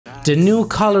The new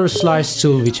color slice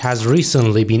tool which has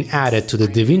recently been added to the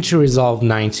DaVinci Resolve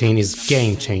 19 is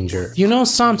game changer. You know,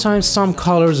 sometimes some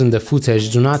colors in the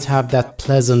footage do not have that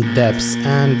pleasant depths,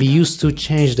 and we used to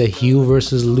change the hue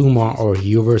versus luma or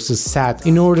hue versus sat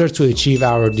in order to achieve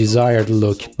our desired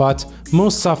look, but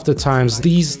most of the times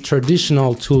these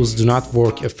traditional tools do not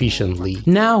work efficiently.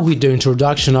 Now with the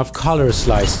introduction of color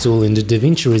slice tool in the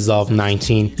DaVinci Resolve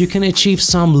 19, you can achieve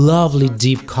some lovely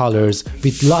deep colors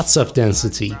with lots of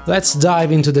density. Let's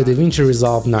dive into the DaVinci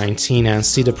Resolve 19 and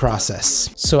see the process.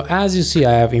 So as you see,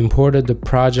 I have imported the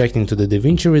project into the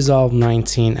DaVinci Resolve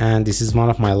 19, and this is one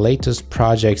of my latest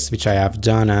projects which I have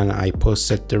done, and I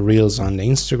posted the reels on the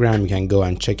Instagram. You can go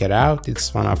and check it out.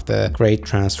 It's one of the great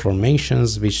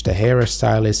transformations which the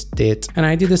hairstylist did, and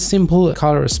I did a simple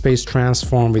color space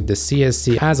transform with the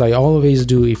CSC as I always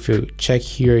do. If you check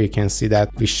here, you can see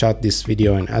that we shot this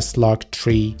video in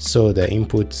SLOG3, so the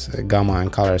input gamma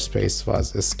and color space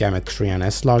was Gamut 3 and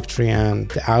SLOG3, and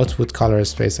the output color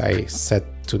space I set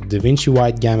to DaVinci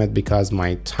Wide Gamut because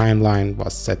my timeline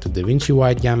was set to DaVinci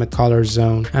Wide Gamut color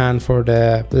zone. And for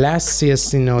the last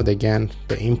CSC node, again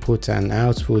the input and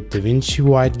output DaVinci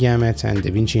Wide Gamut and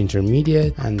DaVinci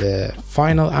Intermediate, and the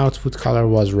final output color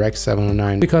was Rec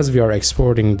 709 because we are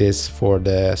exporting this for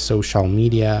the social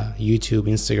media, YouTube,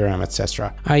 Instagram,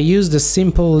 etc. I used the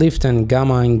simple lift and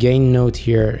gamma and gain node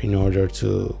here in order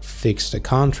to fix the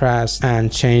contrast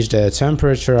and change the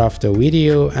temperature of the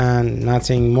video and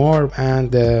nothing more.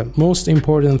 And the most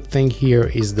important thing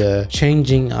here is the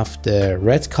changing of the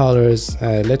red colors.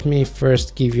 Let me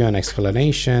first give you an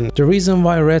explanation. The reason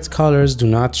why red colors do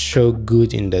not show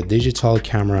good in the digital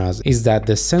cameras is that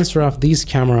the sensor of these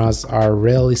cameras are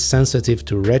really sensitive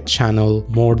to red channel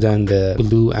more than the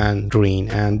blue and green,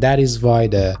 and that is why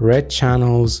the red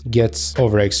channels get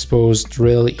overexposed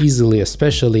really easily,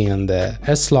 especially in the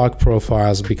SLOG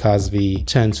profiles, because we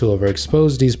tend to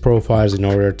overexpose these profiles in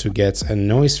order to get a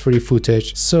noise-free footage.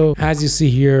 So as you see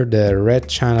here, the red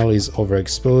channel is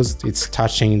overexposed. It's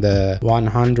touching the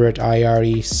 100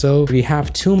 IRE. So we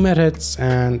have two methods,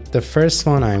 and the first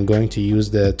one, I'm going to use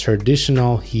the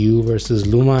traditional hue versus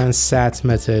luma and sat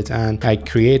method, and I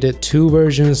created two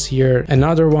versions here.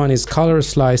 Another one is color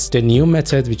slice, the new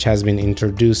method which has been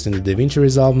introduced in the DaVinci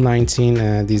Resolve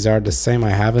 19. These are the same. I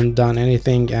haven't done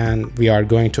anything, and we are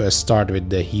going to start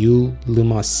with the hue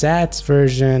luma sat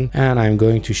version, and I'm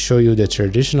going to show you the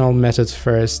traditional method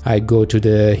first. I go to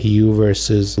the hue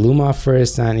versus luma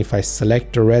first, and if I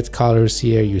select the red colors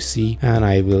here, you see, and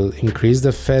I will increase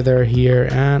the feather here,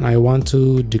 and I want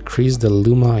to decrease the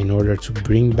luma in order to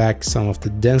bring back some of the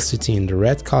density in the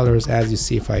red colors. As you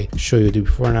see, if I show you the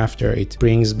before and after, it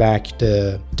brings back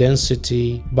the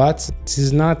density, but this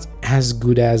is not as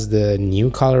good as the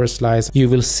new color slice. You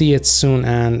will see it soon.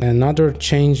 And another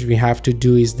change we have to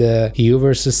do is the hue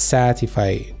versus sat. If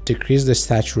I decrease the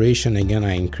saturation, again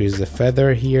I increase the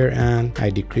feather here and I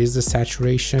decrease the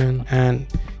saturation, and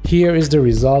here is the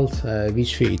result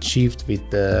which we achieved with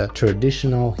the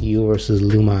traditional hue versus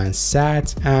luma and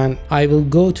sat. And I will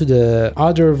go to the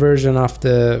other version of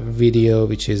the video,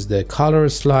 which is the color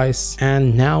slice.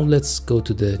 And now let's go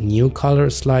to the new color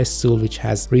slice tool which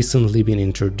has recently been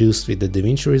introduced with the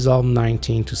DaVinci Resolve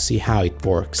 19 to see how it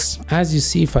works. As you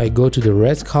see, if I go to the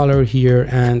red color here,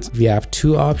 and we have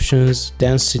two options,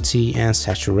 density and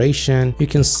saturation. You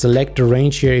can select the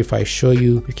range here. If I show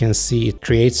you, you can see it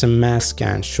creates a mask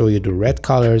and show you the red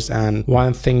colors. And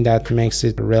one thing that makes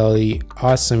it really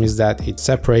awesome is that it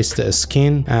separates the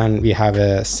skin, and we have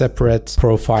a separate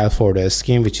profile for the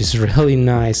skin, which is really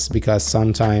nice because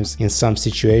sometimes in some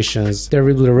situations there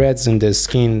will be reds in the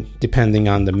skin depending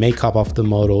on the makeup of the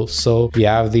model. So we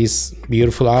have these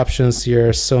beautiful options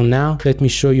here. So now let me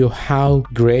show you how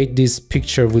great this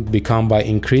picture would become by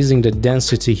increasing the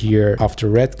density here of the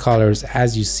red colors.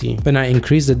 As you see, when I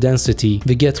increase the density,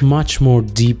 we get much more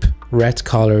deep red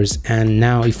colors. And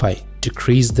now if I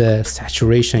decrease the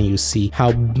saturation, you see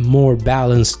how more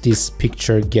balanced this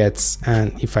picture gets.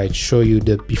 And if I show you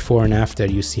the before and after,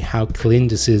 you see how clean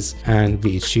this is, and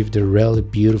we achieved a really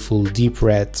beautiful deep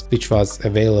red which was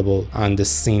available on the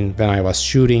scene when I was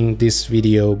shooting this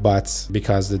video. But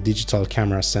because the digital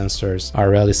camera sensors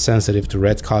are really sensitive to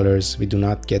red colors, we do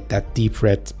not get that deep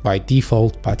red by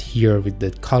default, but here with the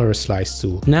color slice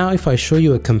tool. Now if I show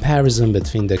you a comparison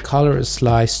between the color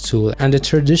slice tool and the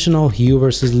traditional hue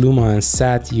versus luma and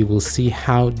sat, you will see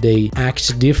how they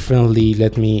act differently.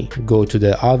 Let me go to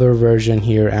the other version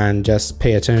here and just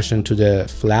pay attention to the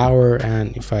flower.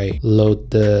 And if I load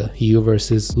the hue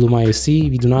versus luma, you see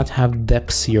we do not have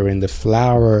depths here in the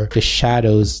flower. The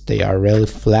shadows, they are really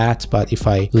flat, but if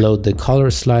I load the color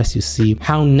slice, you see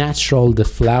how natural the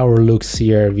flower looks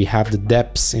here. We have the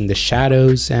depths in the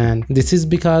shadows, and this is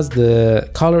because the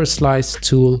color slice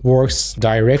tool works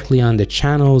directly on the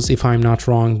channels, if I'm not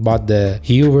wrong, but the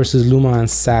hue versus luma and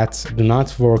sat do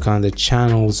not work on the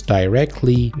channels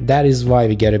directly. That is why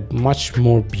we get a much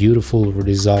more beautiful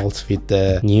result with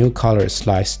the new color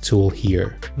slice tool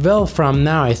here. Well, from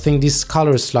now I think this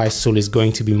color slice tool is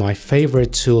going to be my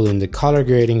favorite tool in the color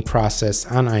grading process,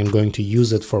 and I'm going to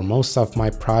use it for most of my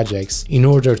projects in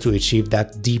order to achieve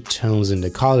that deep tones in the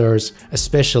colors,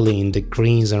 especially in the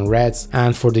greens and reds.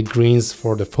 And for the greens,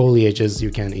 for the foliages,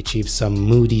 you can achieve some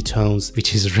moody tones,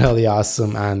 which is really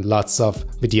awesome, and lots of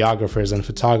videographers and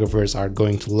photographers are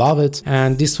going to love it.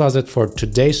 And this was it for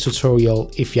today's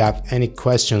tutorial. If you have any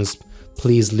questions,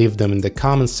 please leave them in the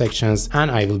comment sections, and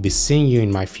I will be seeing you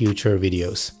in my future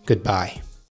videos. Goodbye.